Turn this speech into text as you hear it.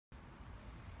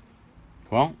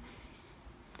Well,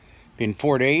 been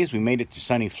 4 days. We made it to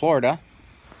sunny Florida.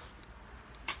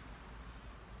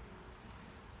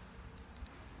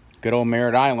 Good old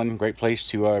Merritt Island, great place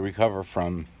to recover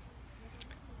from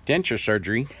denture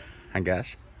surgery, I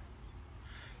guess.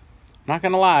 Not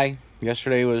gonna lie,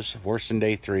 yesterday was worse than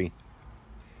day 3.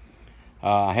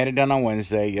 I had it done on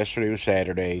Wednesday. Yesterday was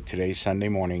Saturday. Today's Sunday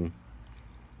morning.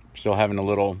 Still having a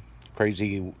little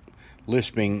crazy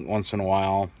lisping once in a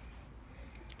while.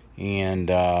 And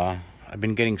I've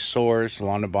been getting sores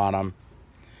along the bottom,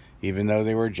 even though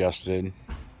they were adjusted.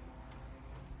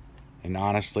 And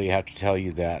honestly, I have to tell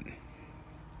you that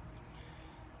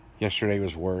yesterday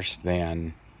was worse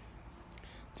than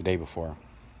the day before.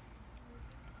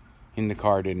 In the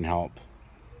car didn't help.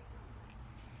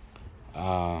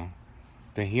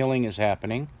 The healing is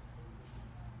happening.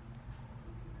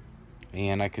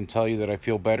 And I can tell you that I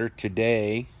feel better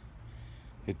today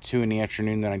at 2 in the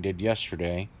afternoon than I did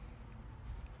yesterday.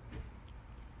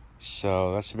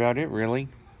 So that's about it, really.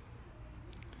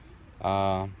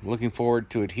 Looking forward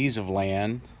to adhesive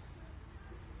land.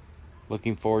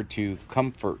 Looking forward to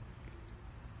comfort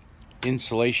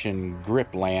insulation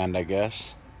grip land, I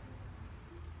guess.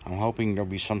 I'm hoping there'll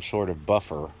be some sort of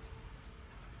buffer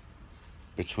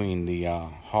between the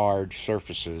hard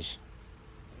surfaces.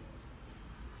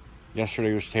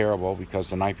 Yesterday was terrible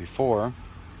because the night before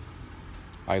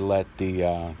I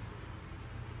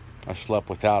slept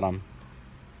without them.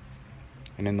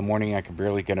 And in the morning, I could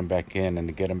barely get them back in, and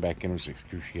to get them back in was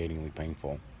excruciatingly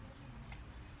painful.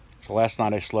 So last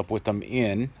night, I slept with them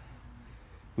in.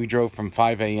 We drove from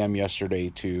 5 a.m. yesterday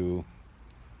to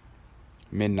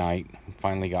midnight.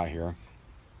 Finally got here.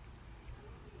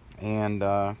 And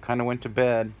kind of went to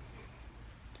bed.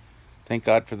 Thank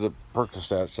God for the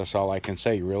Percocets. That's all I can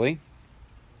say, really.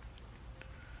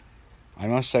 I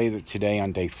must say that today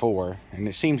on day 4, and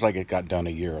it seems like it got done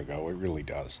a year ago. It really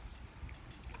does.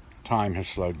 Time has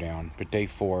slowed down, but day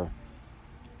 4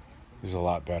 is a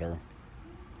lot better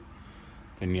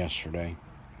than yesterday,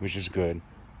 which is good,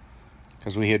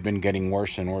 because we had been getting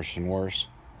worse and worse and worse.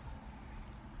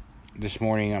 This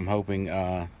morning, I'm hoping,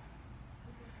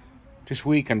 this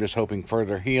week, I'm just hoping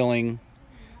further healing.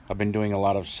 I've been doing a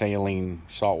lot of saline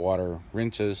saltwater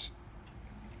rinses,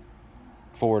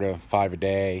 4 to 5 a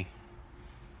day.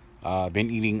 I've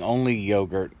been eating only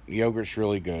yogurt. Yogurt's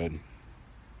really good.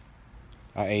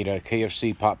 I ate a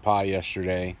KFC pot pie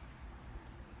yesterday.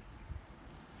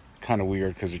 Kind of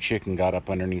weird because the chicken got up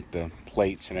underneath the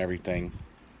plates and everything.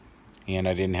 And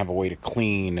I didn't have a way to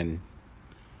clean and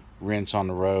rinse on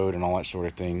the road and all that sort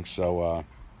of thing. So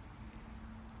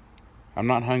I'm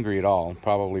not hungry at all.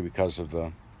 Probably because of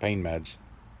the pain meds.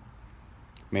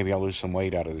 Maybe I'll lose some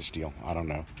weight out of this deal. I don't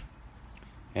know.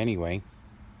 Anyway,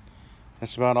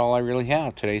 that's about all I really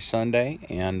have. Today's Sunday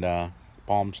and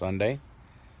Palm Sunday.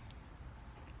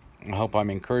 I hope I'm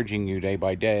encouraging you day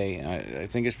by day. I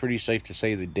think it's pretty safe to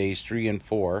say that days 3 and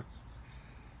 4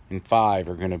 and 5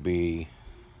 are going to be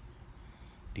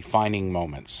defining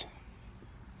moments.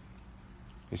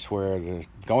 It's where the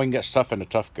going gets tough and the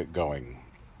tough get going.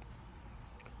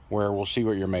 Where we'll see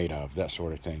what you're made of, that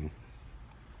sort of thing.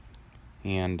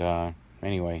 And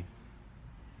anyway,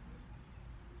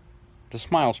 the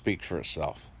smile speaks for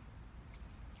itself.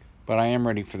 But I am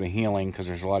ready for the healing because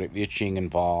there's a lot of itching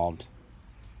involved.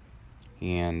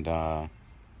 And,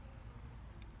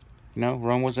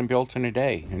 Rome wasn't built in a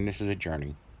day, and this is a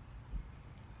journey.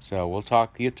 So we'll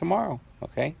talk to you tomorrow,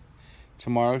 okay?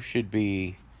 Tomorrow should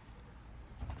be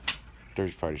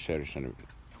Thursday, Friday, Saturday, Sunday,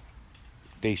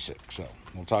 day 6. So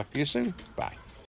we'll talk to you soon. Bye.